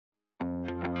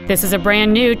This is a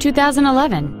brand new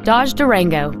 2011 Dodge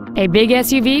Durango, a big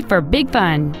SUV for big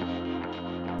fun.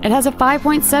 It has a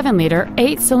 5.7-liter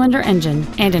 8-cylinder engine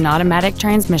and an automatic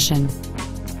transmission.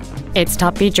 Its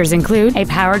top features include a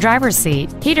power driver's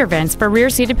seat, heater vents for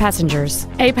rear-seated passengers,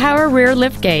 a power rear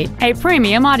liftgate, a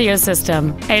premium audio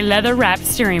system, a leather-wrapped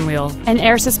steering wheel, an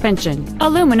air suspension,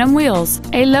 aluminum wheels,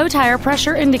 a low tire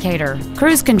pressure indicator,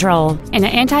 cruise control, and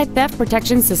an anti-theft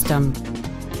protection system.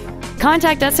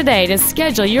 Contact us today to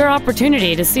schedule your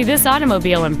opportunity to see this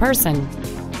automobile in person.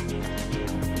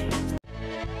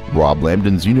 Rob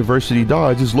Lambdin's University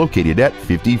Dodge is located at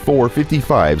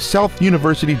 5455 South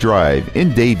University Drive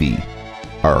in Davie.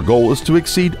 Our goal is to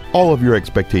exceed all of your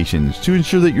expectations to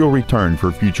ensure that you'll return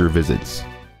for future visits.